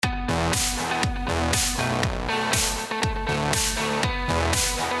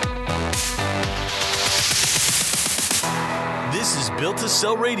Built to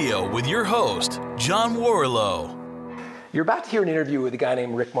Sell Radio with your host, John Warrillow. You're about to hear an interview with a guy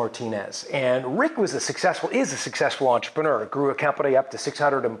named Rick Martinez. And Rick is a successful entrepreneur, grew a company up to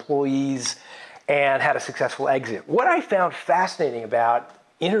 600 employees and had a successful exit. What I found fascinating about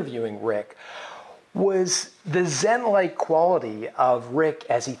interviewing Rick was the Zen-like quality of Rick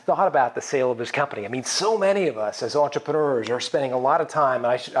as he thought about the sale of his company. I mean, so many of us as entrepreneurs are spending a lot of time,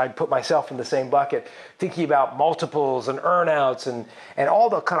 and I put myself in the same bucket, thinking about multiples and earnouts and all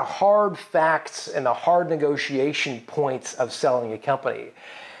the kind of hard facts and the hard negotiation points of selling a company.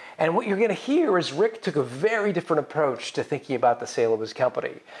 And what you're going to hear is Rick took a very different approach to thinking about the sale of his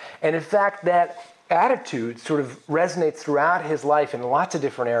company. And in fact, that attitude sort of resonates throughout his life in lots of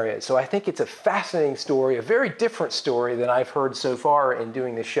different areas. So I think it's a fascinating story, a very different story than I've heard so far in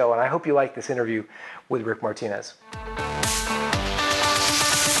doing this show. And I hope you like this interview with Rick Martinez.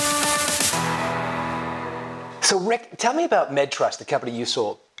 So Rick, tell me about MedTrust, the company you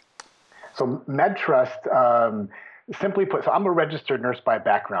sold. So MedTrust, simply put, so I'm a registered nurse by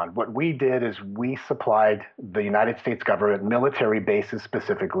background. What we did is we supplied the United States government, military bases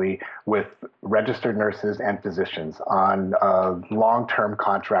specifically, with registered nurses and physicians on a long-term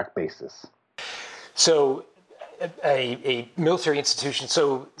contract basis. So a military institution,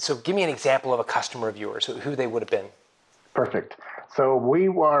 so give me an example of a customer of yours, who they would have been. Perfect. So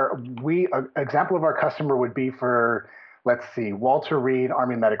an example of our customer would be for, let's see, Walter Reed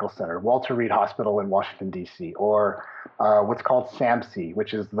Army Medical Center, Walter Reed Hospital in Washington, D.C., or what's called SAMC,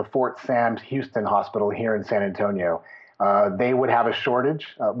 which is the Fort Sam Houston Hospital here in San Antonio. They would have a shortage.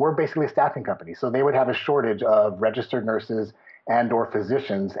 We're basically a staffing company, so they would have a shortage of registered nurses and or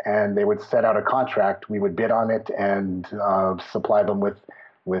physicians, and they would set out a contract. We would bid on it and supply them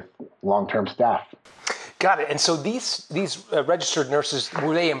with long-term staff. Got it. And so these registered nurses,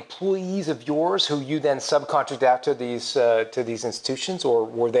 were they employees of yours who you then subcontract out to these institutions, or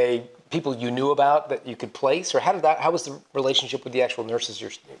were they people you knew about that you could place, or how was the relationship with the actual nurses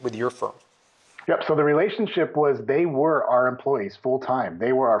with your firm? Yep. So the relationship was they were our employees full time.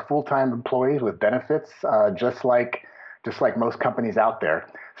 They were our full time employees with benefits, just like most companies out there.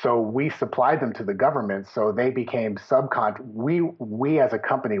 So we supplied them to the government, so they became we as a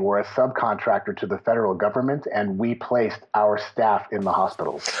company were a subcontractor to the federal government, and we placed our staff in the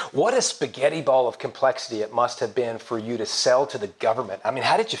hospitals. What a spaghetti ball of complexity it must have been for you to sell to the government. I mean,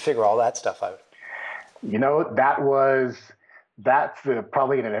 how did you figure all that stuff out? You know, that's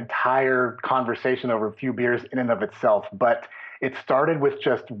probably an entire conversation over a few beers in and of itself, but it started with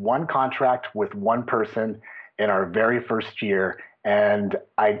just one contract with one person in our very first year. And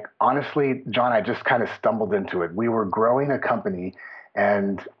I honestly, John, I just kind of stumbled into it. We were growing a company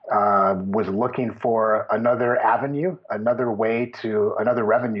and was looking for another avenue, another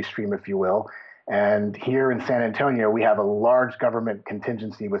revenue stream, if you will. And here in San Antonio, we have a large government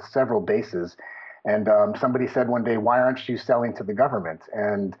contingency with several bases. And somebody said one day, why aren't you selling to the government?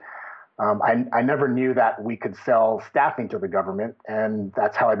 And I never knew that we could sell staffing to the government. And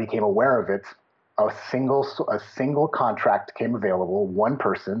that's how I became aware of it. A single contract came available, one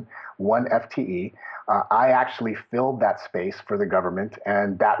person, one FTE. I actually filled that space for the government,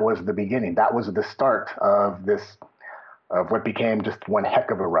 and that was the beginning. That was the start of what became just one heck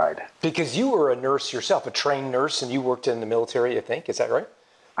of a ride. Because you were a nurse yourself, a trained nurse, and you worked in the military, I think. Is that right?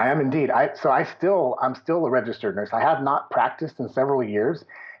 I am indeed. I'm still a registered nurse. I have not practiced in several years.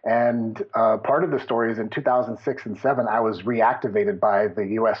 And part of the story is in 2006 and 2007, I was reactivated by the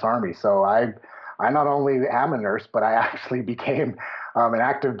U.S. Army. So I not only am a nurse, but I actually became an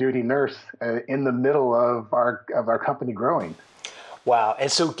active duty nurse in the middle of our company growing. Wow.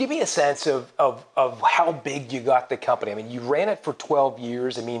 And so give me a sense of how big you got the company. I mean, you ran it for 12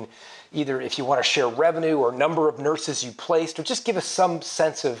 years. I mean, either if you want to share revenue or number of nurses you placed, or just give us some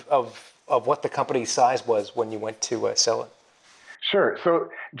sense of what the company's size was when you went to sell it. Sure. So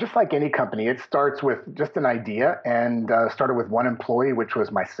just like any company, it starts with just an idea, and started with one employee, which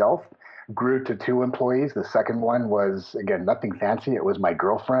was myself. Grew to 2 employees. The second one was, again, nothing fancy. It was my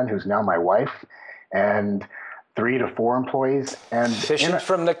girlfriend, who's now my wife, and 3 to 4 employees. And fishing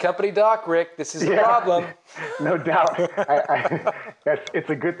from the company dock, Rick. This is a problem. No doubt. It's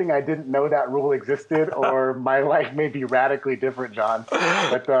a good thing I didn't know that rule existed, or my life may be radically different, John.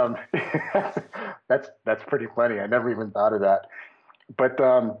 But that's pretty funny. I never even thought of that. But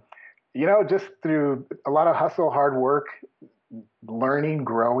just through a lot of hustle, hard work, learning,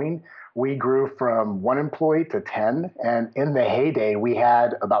 growing, we grew from 1 employee to 10. And in the heyday, we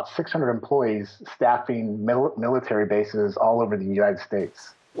had about 600 employees staffing military bases all over the United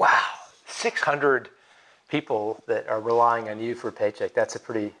States. Wow. 600 people that are relying on you for a paycheck. That's a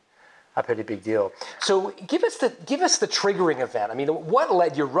pretty A pretty big deal. So give us the triggering event. I mean, what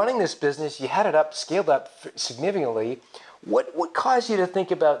led you're running this business? You had it up, scaled up significantly. What caused you to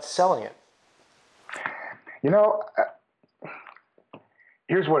think about selling it?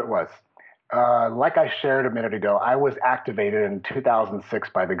 Here's what it was. Like I shared a minute ago, I was activated in 2006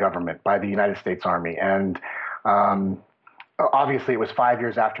 by the government, by the United States Army, and obviously it was 5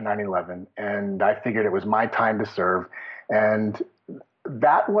 years after 9/11, and I figured it was my time to serve, and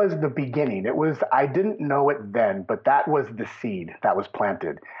that was the beginning. I didn't know it then, but that was the seed that was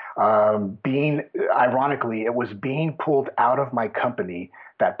planted. Ironically, it was being pulled out of my company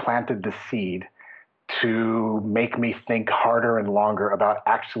that planted the seed to make me think harder and longer about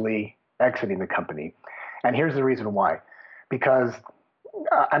actually exiting the company. And here's the reason why. Because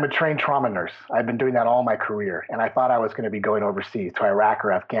I'm a trained trauma nurse. I've been doing that all my career. And I thought I was going to be going overseas to Iraq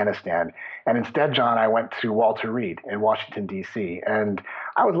or Afghanistan. And instead, John, I went to Walter Reed in Washington, D.C. And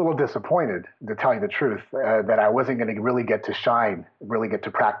I was a little disappointed, to tell you the truth, that I wasn't going to really get to shine, really get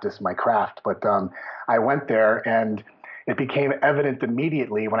to practice my craft. But I went there, and it became evident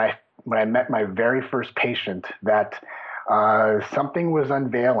immediately when I met my very first patient that something was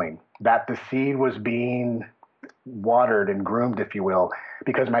unveiling, that the seed was being watered and groomed, if you will,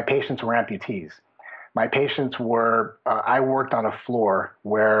 because my patients were amputees. My patients were, I worked on a floor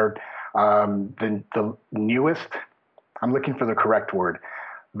where the newest, I'm looking for the correct word,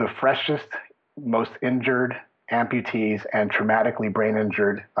 the freshest, most injured amputees and traumatically brain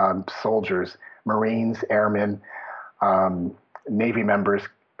injured soldiers, Marines, airmen, Navy members.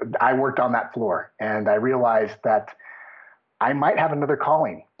 I worked on that floor, and I realized that I might have another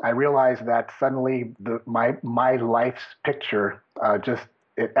calling. I realized that suddenly my life's picture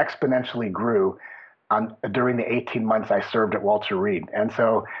it exponentially grew during the 18 months I served at Walter Reed. And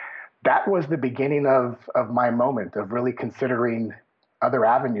so that was the beginning of my moment of really considering other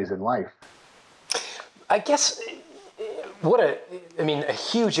avenues in life. I guess a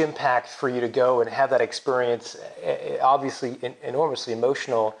huge impact for you to go and have that experience, obviously enormously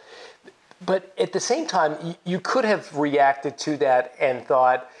emotional. But at the same time, you could have reacted to that and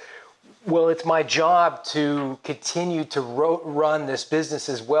thought, well, it's my job to continue to run this business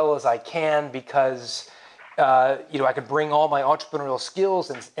as well as I can because, I can bring all my entrepreneurial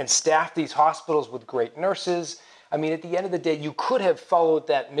skills and staff these hospitals with great nurses. I mean, at the end of the day, you could have followed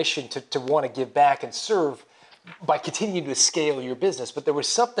that mission to want to give back and serve by continuing to scale your business. But there was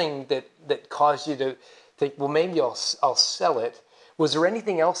something that caused you to think, well, maybe I'll sell it. Was there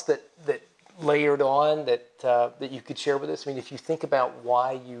anything else that layered on that you could share with us? I mean, if you think about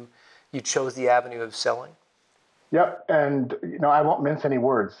why you chose the avenue of selling. Yep, and I won't mince any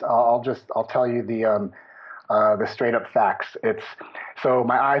words. I'll tell you the straight up facts. So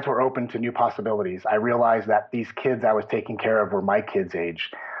my eyes were open to new possibilities. I realized that these kids I was taking care of were my kids'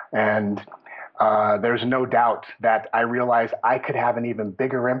 age, and there's no doubt that I realized I could have an even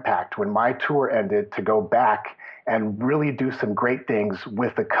bigger impact when my tour ended to go back and really do some great things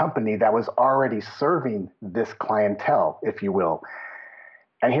with a company that was already serving this clientele, if you will.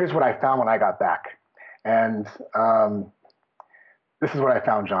 And here's what I found when I got back. And this is what I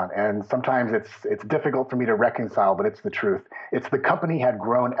found, John. And sometimes it's difficult for me to reconcile, but it's the truth. It's the company had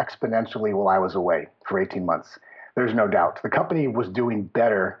grown exponentially while I was away for 18 months. There's no doubt. The company was doing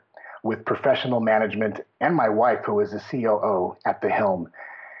better with professional management and my wife, who was the COO at the helm.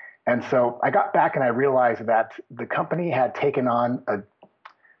 And so I got back and I realized that the company had taken on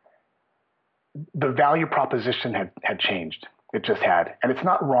the value proposition had changed. It just had. And it's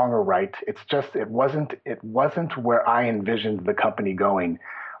not wrong or right. It's just, it wasn't where I envisioned the company going,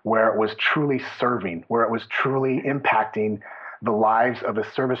 where it was truly serving, where it was truly impacting the lives of a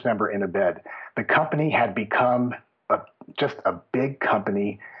service member in a bed. The company had become just a big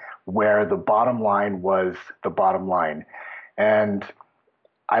company where the bottom line was the bottom line. And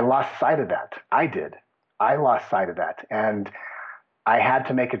I lost sight of that. I did. I lost sight of that. And I had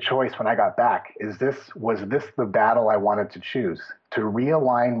to make a choice when I got back. Was this the battle I wanted to choose? To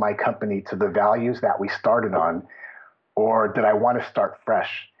realign my company to the values that we started on, or did I want to start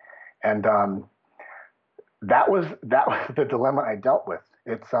fresh? And that was the dilemma I dealt with.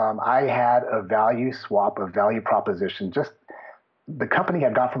 I had a value swap, a value proposition. Just the company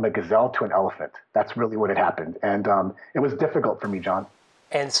had gone from a gazelle to an elephant. That's really what had happened. And it was difficult for me, John.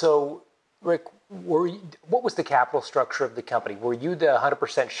 And so, Rick, what was the capital structure of the company? Were you the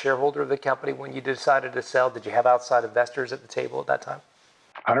 100% shareholder of the company when you decided to sell? Did you have outside investors at the table at that time?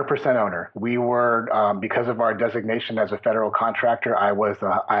 100% owner. We were, because of our designation as a federal contractor, I was the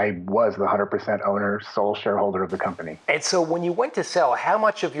 100% owner, sole shareholder of the company. And so when you went to sell, how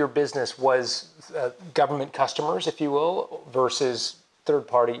much of your business was government customers, if you will, versus third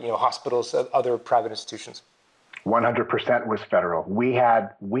party, hospitals, other private institutions? 100% was federal. We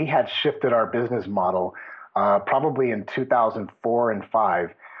had shifted our business model probably in 2004 and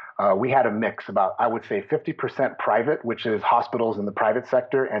 5. We had a mix about, I would say, 50% private, which is hospitals in the private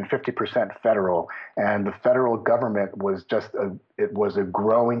sector, and 50% federal. And the federal government was it was a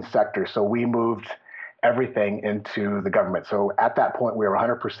growing sector. So we moved everything into the government. So at that point, we were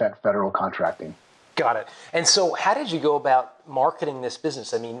 100% federal contracting. Got it. And so how did you go about marketing this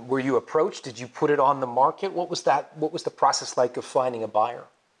business? I mean, were you approached? Did you put it on the market? What was the process like of finding a buyer?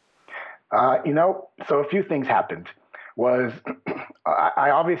 So a few things happened. I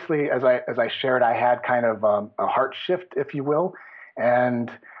obviously, as I shared, I had kind of a heart shift, if you will, and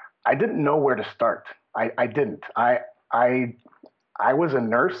I didn't know where to start. I didn't. I was a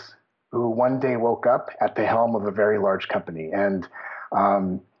nurse who one day woke up at the helm of a very large company, and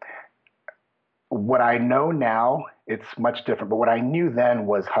what I know now, it's much different. But what I knew then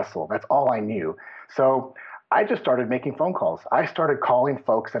was hustle. That's all I knew. So I just started making phone calls. I started calling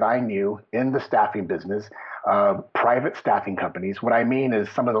folks that I knew in the staffing business, private staffing companies. What I mean is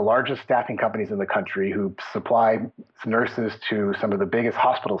some of the largest staffing companies in the country who supply nurses to some of the biggest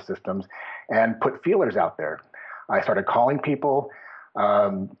hospital systems, and put feelers out there. I started calling people,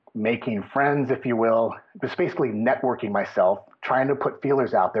 making friends, if you will, just basically networking myself, trying to put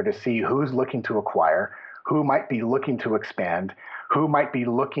feelers out there to see who's looking to acquire, who might be looking to expand, who might be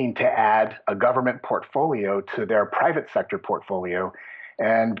looking to add a government portfolio to their private sector portfolio.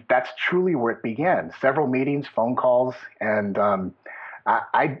 And that's truly where it began. Several meetings, phone calls, and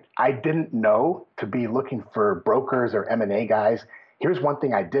I didn't know to be looking for brokers or M&A guys. Here's one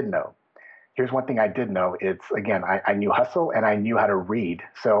thing I did know. It's, again, I knew hustle and I knew how to read.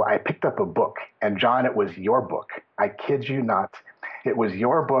 So I picked up a book. And John, it was your book. I kid you not. It was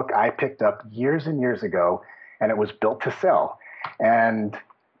your book I picked up years and years ago, and it was Built to Sell. And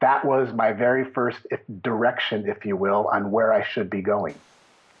that was my very first direction, if you will, on where I should be going.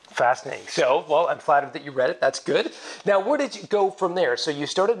 Fascinating. So, well, I'm flattered that you read it. That's good. Now, where did you go from there? So you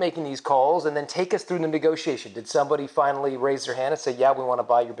started making these calls, and then take us through the negotiation. Did somebody finally raise their hand and say, yeah, we want to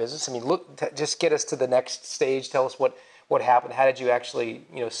buy your business? I mean, just get us to the next stage. Tell us what happened. How did you actually,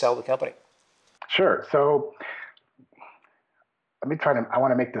 sell the company? Sure. So I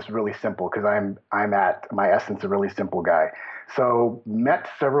want to make this really simple because I'm at my essence a really simple guy. So met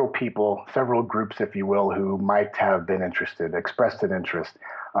several people, several groups, if you will, who might have been interested, expressed an interest.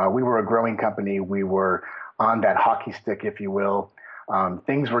 We were a growing company. We were on that hockey stick, if you will.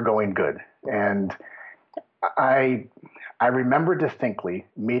 Things were going good. And I remember distinctly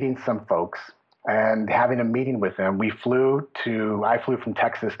meeting some folks and having a meeting with them. I flew from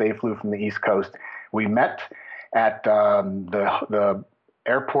Texas. They flew from the East Coast. We met at the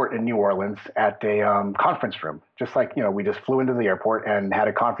airport in New Orleans at a conference room. Just like, we just flew into the airport and had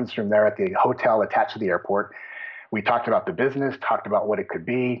a conference room there at the hotel attached to the airport. We talked about the business, talked about what it could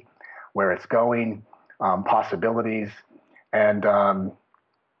be, where it's going, possibilities. And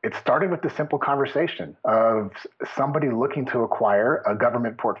it started with the simple conversation of somebody looking to acquire a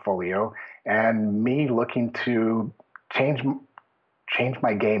government portfolio and me looking to change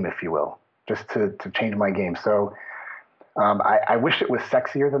my game, if you will, just to change my game. So I wish it was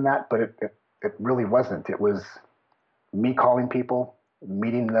sexier than that, but it really wasn't. It was me calling people,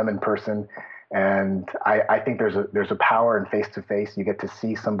 meeting them in person. And I think there's a power in face-to-face. You get to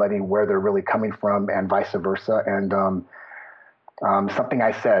see somebody where they're really coming from and vice versa. And something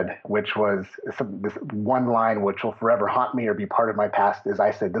I said, which was this one line, which will forever haunt me or be part of my past, is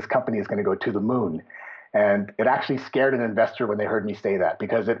I said, this company is going to go to the moon. And it actually scared an investor when they heard me say that,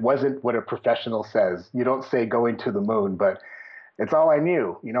 because it wasn't what a professional says. You don't say going to the moon, but it's all I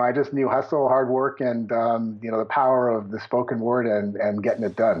knew. I just knew hustle, hard work, and the power of the spoken word and getting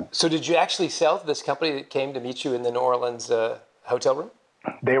it done. So did you actually sell to this company that came to meet you in the New Orleans hotel room?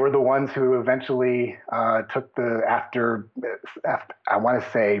 They were the ones who eventually took after I want to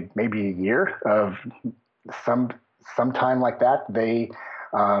say maybe a year of some time like that. They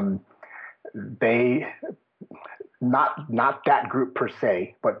not that group per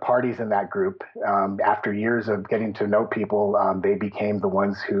se, but parties in that group. After years of getting to know people, they became the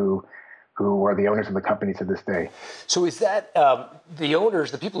ones who are the owners of the company to this day. So is that the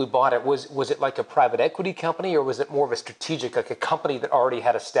owners, the people who bought it, was it like a private equity company, or was it more of a strategic, like a company that already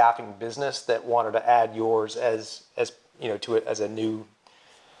had a staffing business that wanted to add yours as a new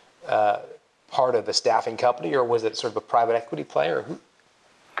part of a staffing company, or was it sort of a private equity player?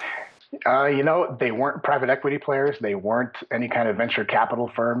 They weren't private equity players. They weren't any kind of venture capital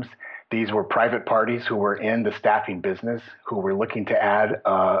firms. These were private parties who were in the staffing business, who were looking to add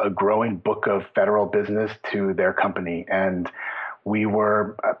a growing book of federal business to their company. And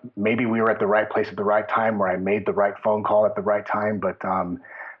maybe we were at the right place at the right time, or I made the right phone call at the right time, but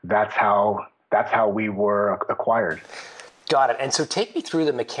that's how we were acquired. Got it. And so take me through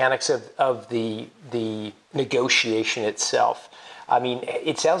the mechanics of the negotiation itself. I mean,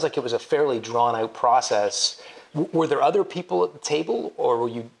 it sounds like it was a fairly drawn out process. Were there other people at the table, or were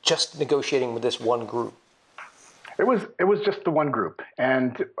you just negotiating with this one group? It was just the one group,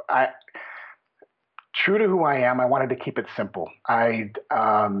 and true to who I am, I wanted to keep it simple.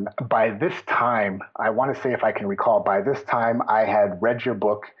 By this time, I want to say, if I can recall, by this time I had read your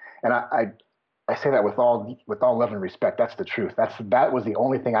book, and I say that with all love and respect. That's the truth. That was the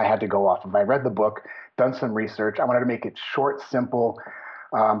only thing I had to go off of. I read the book, done some research. I wanted to make it short, simple.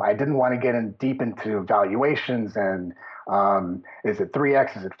 I didn't want to get in deep into valuations and is it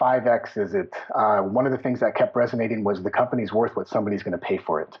 3x? Is it 5x? Is it one of the things that kept resonating was the company's worth what somebody's going to pay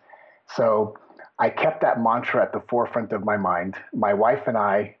for it. So I kept that mantra at the forefront of my mind. My wife and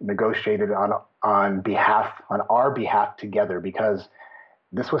I negotiated on our behalf together, because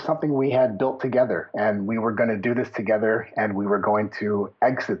this was something we had built together, and we were going to do this together, and we were going to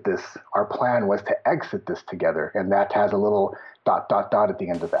exit this. Our plan was to exit this together, and that has a little ... at the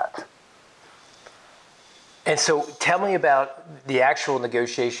end of that. And so tell me about the actual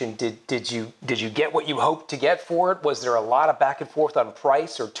negotiation. Did you get what you hoped to get for it? Was there a lot of back and forth on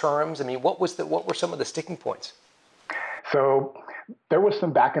price or terms? I mean, what were some of the sticking points? So there was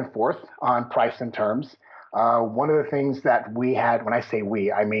some back and forth on price and terms. One of the things that we had, when I say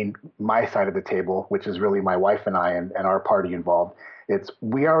we, I mean my side of the table, which is really my wife and I and our party involved,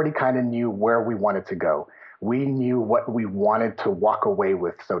 we already kind of knew where we wanted to go. We knew what we wanted to walk away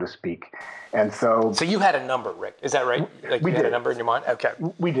with, so to speak. And so you had a number, Rick. Is that right? Like you had a number in your mind? Okay.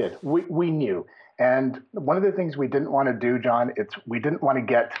 We did. We knew. And one of the things we didn't want to do, John, we didn't want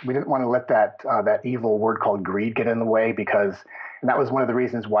to let that evil word called greed get in the way, and that was one of the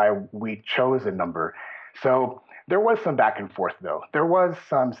reasons why we chose a number. So there was some back and forth, though. There was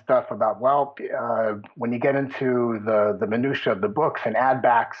some stuff about, when you get into the minutia of the books and add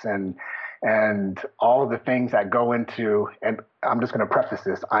backs and all of the things that go into, and I'm just going to preface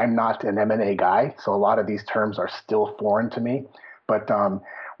this, I'm not an M&A guy, so a lot of these terms are still foreign to me. But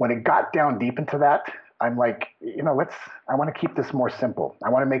when it got down deep into that, I'm like, I want to keep this more simple. I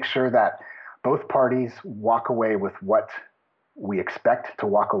want to make sure that both parties walk away with what we expect to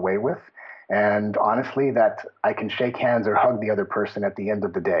walk away with. And honestly, that I can shake hands or hug the other person at the end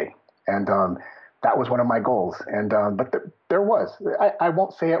of the day. And that was one of my goals. And but there was. I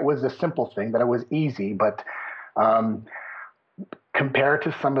won't say it was a simple thing, that it was easy, but compared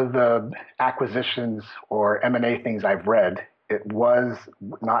to some of the acquisitions or M&A things I've read, it was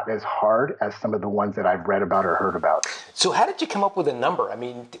not as hard as some of the ones that I've read about or heard about. So how did you come up with a number? I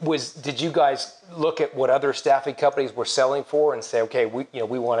mean, did you guys look at what other staffing companies were selling for and say, okay,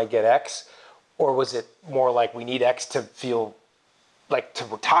 we want to get X? Or was it more like we need X to feel like to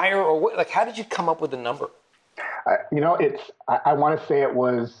retire? Or what, like, how did you come up with the number? I want to say it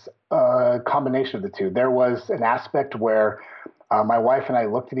was a combination of the two. There was an aspect where my wife and I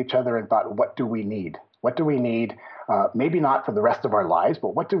looked at each other and thought, what do we need? What do we need? Maybe not for the rest of our lives,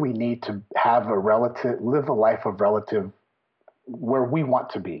 but what do we need to live a life of relative where we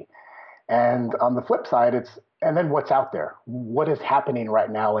want to be? And on the flip side, and then what's out there? What is happening right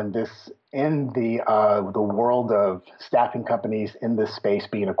now in the world of staffing companies in this space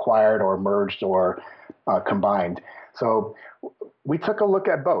being acquired or merged or combined? So we took a look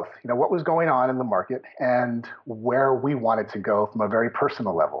at both, what was going on in the market and where we wanted to go from a very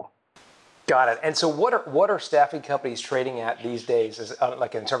personal level. Got it. And so what are staffing companies trading at these days,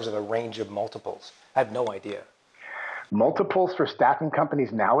 like in terms of a range of multiples? I have no idea. Multiples for staffing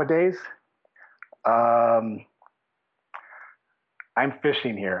companies nowadays? I'm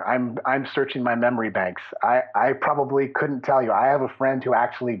fishing here. I'm searching my memory banks. I probably couldn't tell you. I have a friend who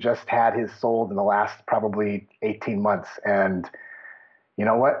actually just had his sold in the last probably 18 months. And you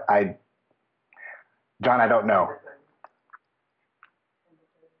know what? John, I don't know.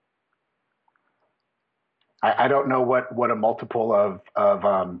 I don't know what a multiple of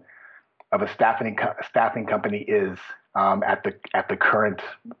a staffing company is at the current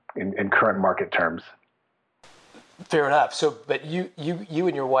in current market terms. Fair enough. So, but you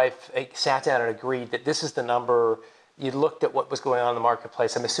and your wife sat down and agreed that this is the number. You looked at what was going on in the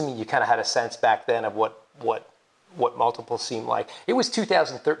marketplace. I'm assuming you kind of had a sense back then of what multiples seemed like. It was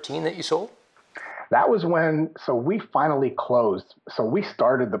 2013 that you sold? That was when, so we finally closed. So we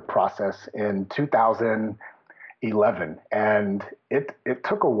started the process in 2011, and it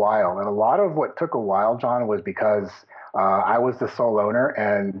took a while. And a lot of what took a while, John, was because I was the sole owner,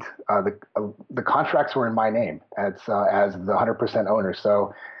 and the contracts were in my name as the 100% owner.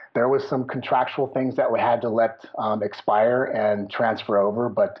 So there was some contractual things that we had to let expire and transfer over.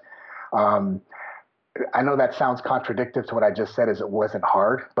 But um, I know that sounds contradictory to what I just said, as it wasn't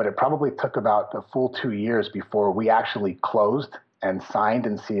hard, but it probably took about a full 2 years before we actually closed and signed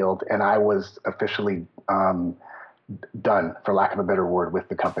and sealed, and I was officially done, for lack of a better word, with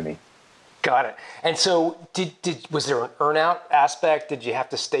the company. Got it. And so, was there an earnout aspect? Did you have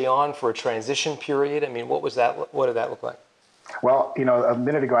to stay on for a transition period? I mean, what was that? What did that look like? Well, a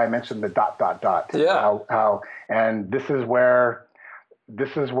minute ago I mentioned the dot dot dot. Yeah. And this is where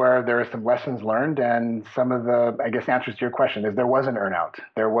there are some lessons learned, and some of the, I guess, answers to your question is there was an earnout.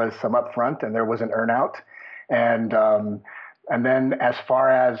 There was some upfront, and there was an earnout, and then as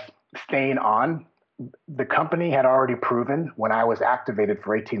far as staying on, the company had already proven when I was activated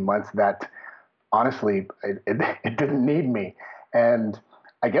for 18 months that honestly it didn't need me, and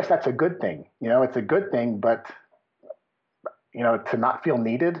I guess that's a good thing. It's a good thing, but to not feel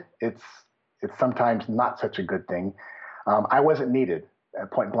needed, it's sometimes not such a good thing. I wasn't needed at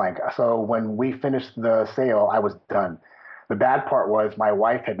point blank. So when we finished the sale, I was done. The bad part was my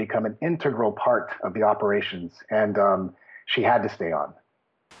wife had become an integral part of the operations, and she had to stay on.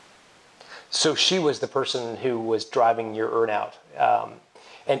 So she was the person who was driving your earnout.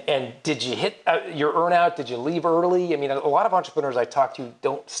 And did you hit your earnout? Did you leave early? I mean, a lot of entrepreneurs I talk to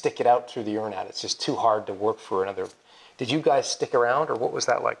don't stick it out through the earnout. It's just too hard to work for another. Did you guys stick around, or what was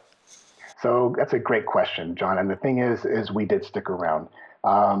that like? So that's a great question, John. And the thing is we did stick around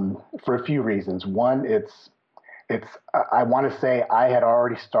for a few reasons. One, I want to say I had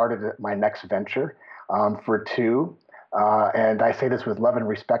already started my next venture. For two, and I say this with love and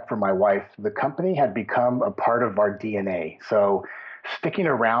respect for my wife, the company had become a part of our DNA. So sticking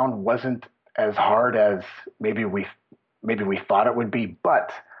around wasn't as hard as maybe we thought it would be.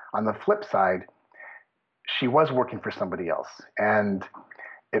 But on the flip side, she was working for somebody else, and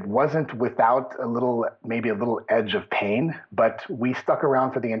it wasn't without maybe a little edge of pain, but we stuck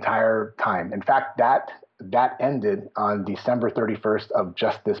around for the entire time. In fact, that ended on December 31st of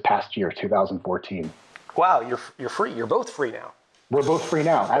just this past year, 2014. Wow, you're free. You're both free now. We're both free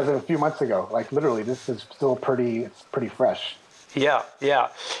now, as of a few months ago. Like literally, this is still pretty fresh. Yeah, yeah.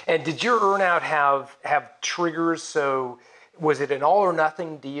 And did your earnout have triggers? So was it an all or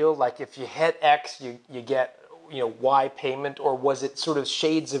nothing deal? Like if you hit X, you get Y payment, or was it sort of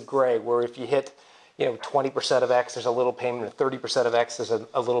shades of gray, where if you hit 20% of X, there's a little payment, and 30% of X, there's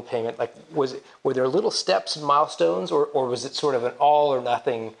a little payment? Like were there little steps and milestones, or was it sort of an all or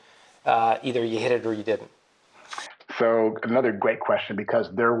nothing? Either you hit it or you didn't? So another great question, because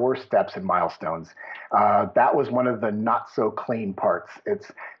there were steps and milestones. That was one of the not so clean parts.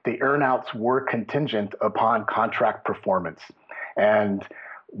 The earnouts were contingent upon contract performance. And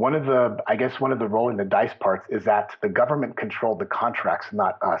one of the rolling the dice parts is that the government controlled the contracts,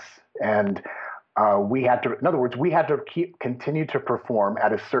 not us. And we had to continue to perform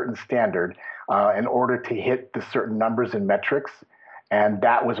at a certain standard in order to hit the certain numbers and metrics. And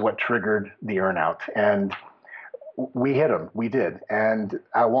that was what triggered the earnout. And we hit them. We did. And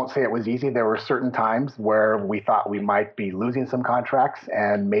I won't say it was easy. There were certain times where we thought we might be losing some contracts,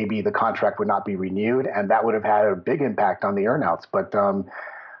 and maybe the contract would not be renewed. And that would have had a big impact on the earnouts. But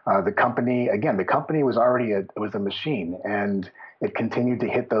the company was already it was a machine, and it continued to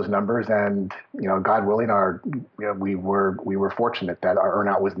hit those numbers. And God willing, we were fortunate that our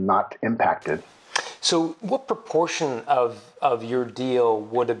earnout was not impacted. So what proportion of your deal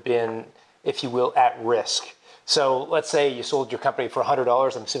would have been, if you will, at risk? So let's say you sold your company for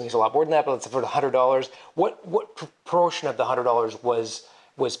 $100. I'm assuming it's a lot more than that, but let's say for $100. What proportion of the $100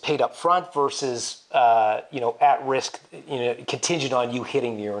 was paid up front versus at risk, contingent on you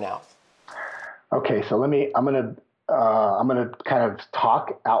hitting the earnout? Okay, so I'm gonna kind of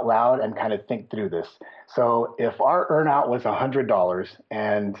talk out loud and kind of think through this. So if our earnout was $100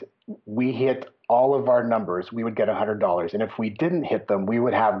 and we hit all of our numbers, we would get $100. And if we didn't hit them, we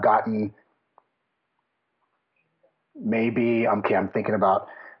would have gotten maybe, I'm thinking about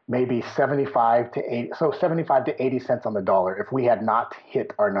maybe 75 to 80, so 75 to 80 cents on the dollar if we had not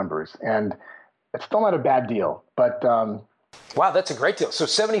hit our numbers. And it's still not a bad deal, but. Wow, that's a great deal. So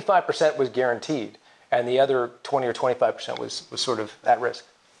 75% was guaranteed, and the other 20 or 25% was sort of at risk.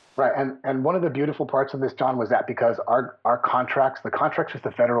 Right, and one of the beautiful parts of this, John, was that because our contracts, the contracts with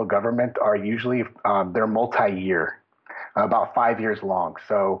the federal government are usually, they're multi-year, about 5 years long.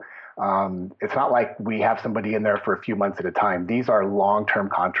 So it's not like we have somebody in there for a few months at a time. These are long-term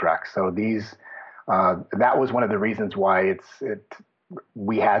contracts. So that was one of the reasons why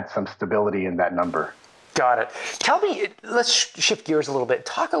we had some stability in that number. Got it. Tell me, let's shift gears a little bit.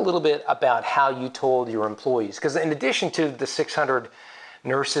 Talk a little bit about how you told your employees, because in addition to the 600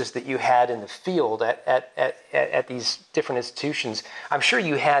 nurses that you had in the field at these different institutions, I'm sure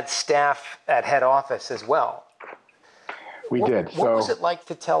you had staff at head office as well. We did. What was it like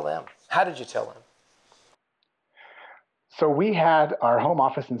to tell them? How did you tell them? So we had our home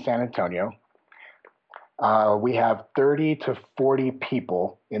office in San Antonio. We have 30 to 40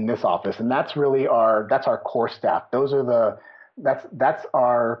 people in this office, and that's really that's our core staff. That's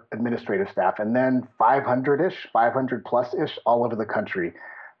our administrative staff, and then 500-ish, 500 plus-ish all over the country.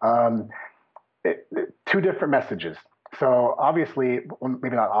 Two different messages. So obviously, well,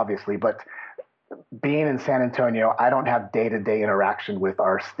 maybe not obviously, but being in San Antonio, I don't have day-to-day interaction with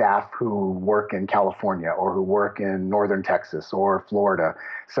our staff who work in California or who work in Northern Texas or Florida.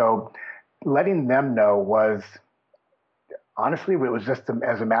 So letting them know was, honestly, it was just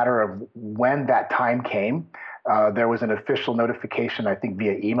as a matter of when that time came. There was an official notification, I think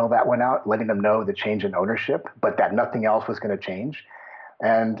via email, that went out letting them know the change in ownership, but that nothing else was going to change.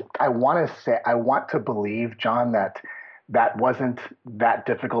 And I want to believe, John, that wasn't that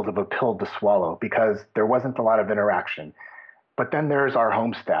difficult of a pill to swallow because there wasn't a lot of interaction. But then there's our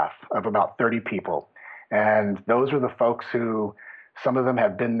home staff of about 30 people. And those are the folks who, some of them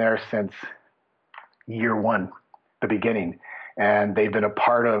have been there since year one, the beginning. And they've been a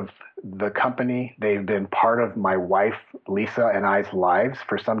part of the company. They've been part of my wife, Lisa, and I's lives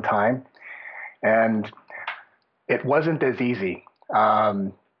for some time. And it wasn't as easy.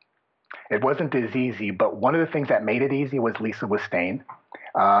 It wasn't as easy, but one of the things that made it easy was Lisa was staying.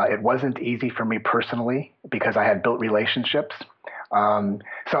 It wasn't easy for me personally because I had built relationships.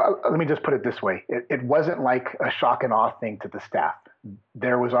 So let me just put it this way. It wasn't like a shock and awe thing to the staff.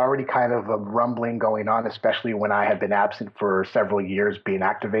 There was already kind of a rumbling going on, especially when I had been absent for several years being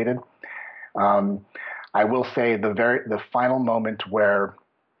activated. I will say the final moment where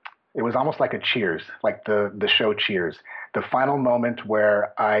it was almost like a Cheers, like the show Cheers. The final moment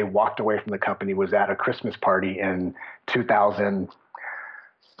where I walked away from the company was at a Christmas party in late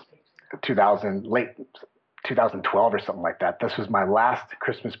 2012 or something like that. This was my last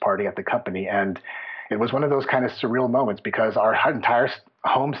Christmas party at the company. And it was one of those kind of surreal moments because our entire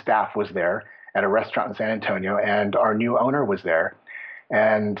home staff was there at a restaurant in San Antonio and our new owner was there.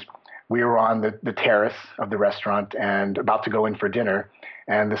 And we were on the terrace of the restaurant and about to go in for dinner.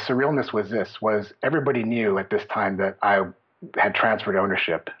 And the surrealness was everybody knew at this time that I had transferred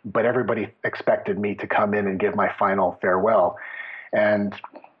ownership, but everybody expected me to come in and give my final farewell. And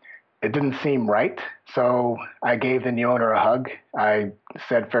it didn't seem right. So I gave the new owner a hug. I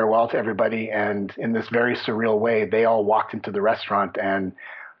said farewell to everybody. And in this very surreal way, they all walked into the restaurant and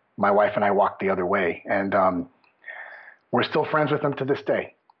my wife and I walked the other way. And we're still friends with them to this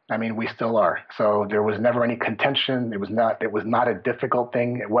day. I mean, we still are. So there was never any contention. It was not a difficult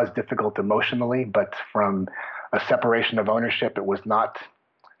thing. It was difficult emotionally, but from a separation of ownership, it wasn't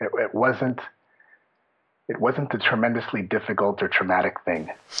a tremendously difficult or traumatic thing.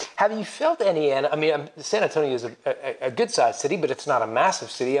 Have you felt any, I mean, San Antonio is a good-sized city, but it's not a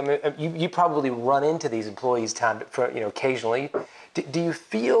massive city. I mean, you probably run into these employees occasionally. Do you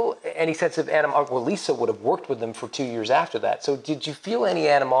feel any sense of animosity? Well, Lisa would have worked with them for 2 years after that. So did you feel any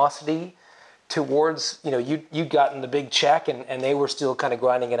animosity towards, you'd gotten the big check and they were still kind of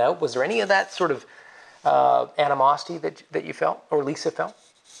grinding it out? Was there any of that sort of animosity that you felt or Lisa felt?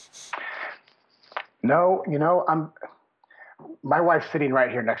 No, my wife's sitting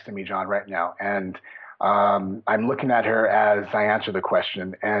right here next to me, John, right now. And I'm looking at her as I answer the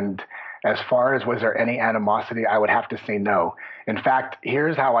question. And as far as was there any animosity, I would have to say no. In fact,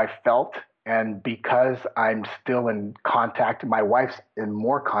 here's how I felt. And because I'm still in contact, my wife's in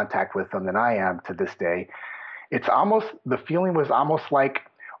more contact with them than I am to this day. The feeling was almost like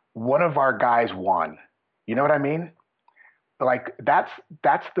one of our guys won. You know what I mean? Like that's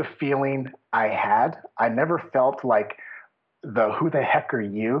the feeling I had. I never felt like who the heck are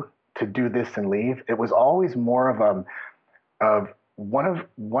you to do this and leave? It was always more of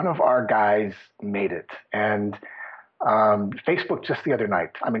one of our guys made it. And Facebook just the other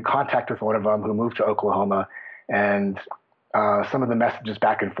night, I'm in contact with one of them who moved to Oklahoma, and some of the messages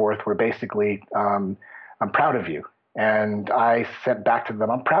back and forth were basically, I'm proud of you. And I sent back to them,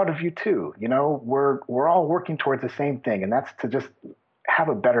 I'm proud of you too. We're all working towards the same thing, and that's to just have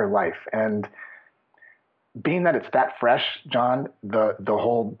a better life. And being that it's that fresh, John, the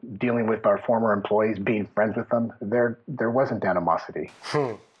whole dealing with our former employees, being friends with them, there wasn't animosity.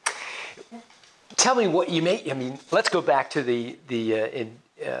 Tell me what you let's go back to the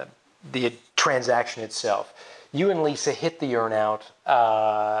transaction itself. you and Lisa hit the earnout.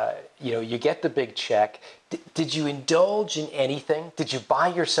 You get the big check. Did you indulge in anything? Did you buy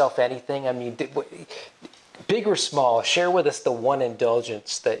yourself anything? I mean, big or small, share with us the one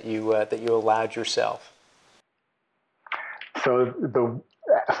indulgence that you allowed yourself. So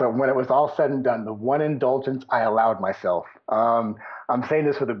when it was all said and done, the one indulgence I allowed myself. I'm saying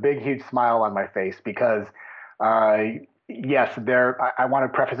this with a big, huge smile on my face because, yes, I want to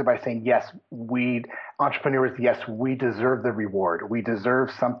preface it by saying, yes, we entrepreneurs, yes, we deserve the reward. We deserve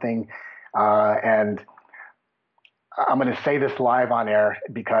something, and I'm going to say this live on air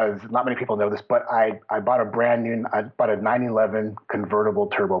because not many people know this, but I bought a 911 convertible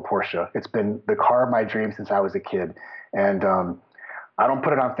turbo Porsche. It's been the car of my dreams since I was a kid. And I don't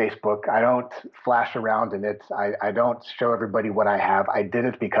put it on Facebook. I don't flash around in it. I don't show everybody what I have. I did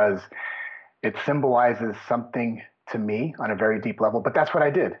it because it symbolizes something to me on a very deep level, but that's what I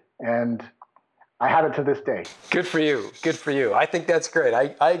did. And I have it to this day. Good for you. Good for you. I think that's great.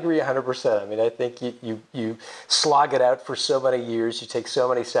 I agree 100%. I mean, I think you slog it out for so many years. You take so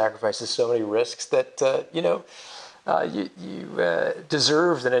many sacrifices, so many risks that, you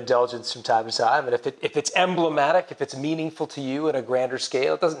deserve an indulgence from time to time. And if it's emblematic, if it's meaningful to you at a grander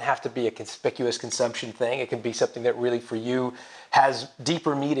scale, it doesn't have to be a conspicuous consumption thing. It can be something that really for you has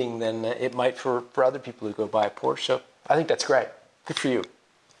deeper meaning than it might for other people who go buy a Porsche. So I think that's great. Good for you.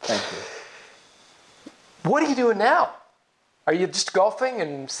 Thank you. What are you doing now? Are you just golfing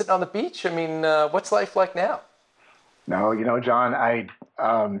and sitting on the beach? I mean, what's life like now? No, John,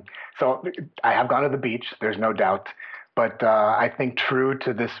 so I have gone to the beach, there's no doubt. But I think true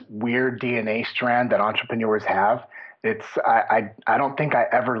to this weird DNA strand that entrepreneurs have, I don't think I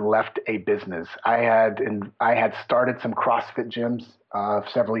ever left a business. I had started some CrossFit gyms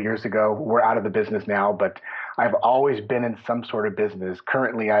several years ago. We're out of the business now, but I've always been in some sort of business.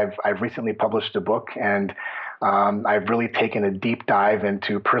 Currently, I've recently published a book, and I've really taken a deep dive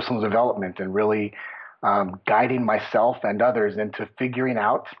into personal development and really guiding myself and others into figuring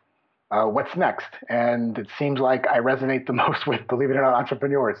out what's next. And it seems like I resonate the most with, believe it or not,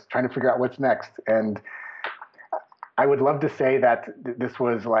 entrepreneurs trying to figure out what's next. And I would love to say that this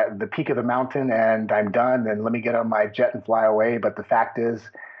was like the peak of the mountain and I'm done and let me get on my jet and fly away. But the fact is,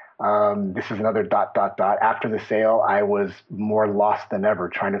 this is another ... After the sale, I was more lost than ever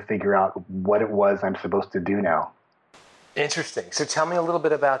trying to figure out what it was I'm supposed to do now. Interesting. So tell me a little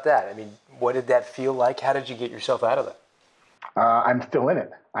bit about that. I mean, what did that feel like? How did you get yourself out of that? I'm still in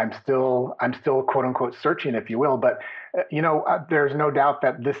it. I'm still quote unquote searching, if you will. But there's no doubt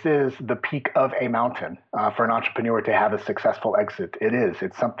that this is the peak of a mountain for an entrepreneur to have a successful exit. It is.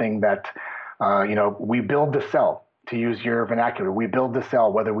 It's something that we build to sell. To use your vernacular, we build to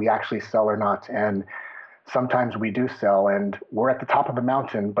sell, whether we actually sell or not. And sometimes we do sell, and we're at the top of the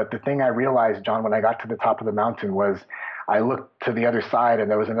mountain. But the thing I realized, John, when I got to the top of the mountain was I looked to the other side, and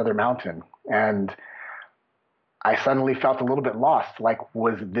there was another mountain, and I suddenly felt a little bit lost. Like,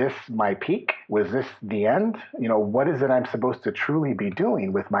 was this my peak? Was this the end? What is it I'm supposed to truly be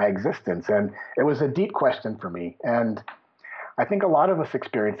doing with my existence? And it was a deep question for me. And I think a lot of us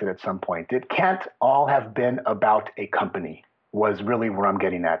experience it at some point. It can't all have been about a company, was really where I'm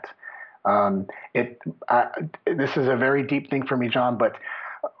getting at. This is a very deep thing for me, John, but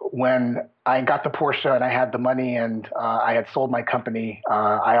when I got the Porsche and I had the money and I had sold my company,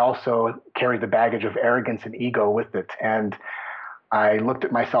 I also carried the baggage of arrogance and ego with it. And I looked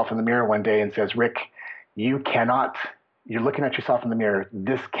at myself in the mirror one day and says, Rick, you're looking at yourself in the mirror.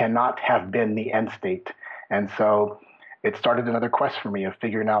 This cannot have been the end state. And so it started another quest for me of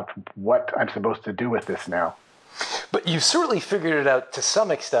figuring out what I'm supposed to do with this now. But you certainly figured it out to some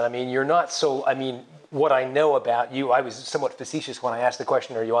extent. I mean, you're not so, what I know about you, I was somewhat facetious when I asked the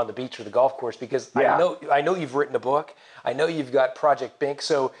question, are you on the beach or the golf course? Because yeah. I know you've written a book. I know you've got Project Bink.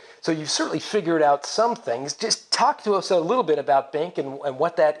 So you've certainly figured out some things. Just talk to us a little bit about Bink and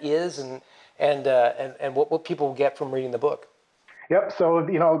what that is and what people get from reading the book. Yep. So,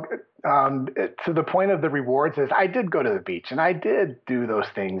 to the point of the rewards is I did go to the beach and I did do those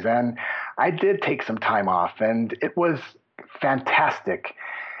things and I did take some time off and it was fantastic.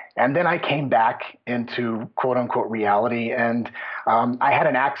 And then I came back into quote unquote reality and I had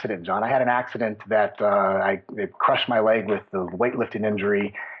an accident, John. I had an accident that it crushed my leg with the weightlifting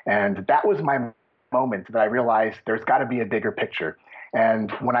injury. And that was my moment that I realized there's got to be a bigger picture.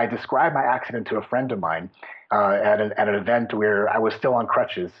 And when I described my accident to a friend of mine at an event where I was still on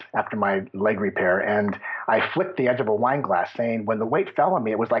crutches after my leg repair, and I flicked the edge of a wine glass saying, when the weight fell on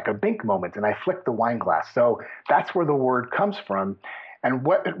me, it was like a Bink moment, and I flicked the wine glass. So that's where the word comes from. And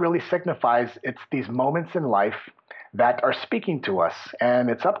what it really signifies, it's these moments in life that are speaking to us. And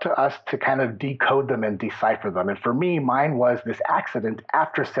it's up to us to kind of decode them and decipher them. And for me, mine was this accident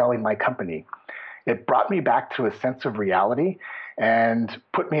after selling my company. It brought me back to a sense of reality and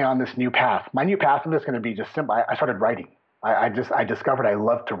put me on this new path. My new path, I'm just going to be just simple. I started writing. I discovered I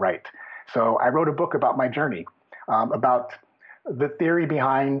love to write. So I wrote a book about my journey, about the theory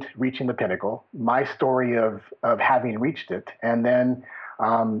behind reaching the pinnacle, my story of having reached it, and then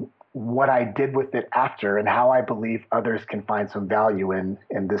what I did with it after, and how I believe others can find some value in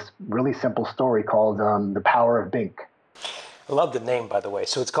this really simple story called The Power of Bink. I love the name, by the way.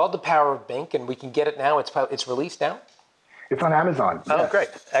 So it's called The Power of Bink, and we can get it now. It's released now? It's on Amazon. Oh, yes. Great.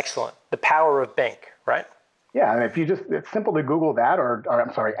 Excellent. The Power of Bink, right? Yeah, and if you it's simple to Google that, or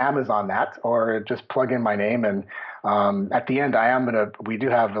Amazon that, or just plug in my name. And at the end, we do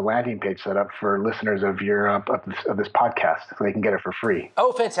have a landing page set up for listeners of this podcast, so they can get it for free.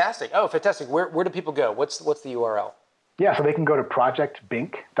 Oh, fantastic. Where do people go? What's the URL? Yeah, so they can go to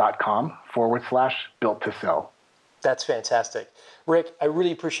projectbink.com/built to sell. That's fantastic. Rick, I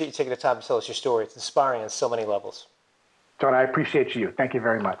really appreciate you taking the time to tell us your story. It's inspiring on so many levels. John, I appreciate you. Thank you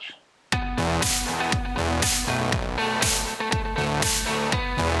very much.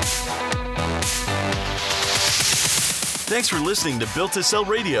 Thanks for listening to Built to Sell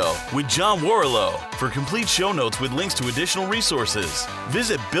Radio with John Warrillow. For complete show notes with links to additional resources,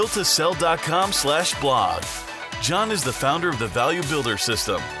 visit builttosell.com/blog. John is the founder of the Value Builder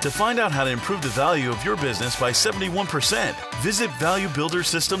System. To find out how to improve the value of your business by 71%, visit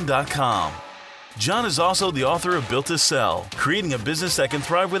valuebuildersystem.com. John is also the author of Built to Sell, Creating a Business That Can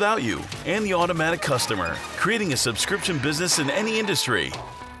Thrive Without You, and The Automatic Customer, Creating a Subscription Business in Any Industry.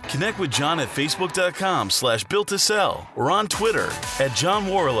 Connect with John at facebook.com/built-to-sell or on Twitter at John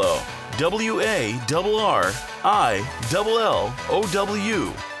Warrillow,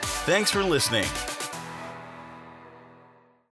 WARRILLOW. Thanks for listening.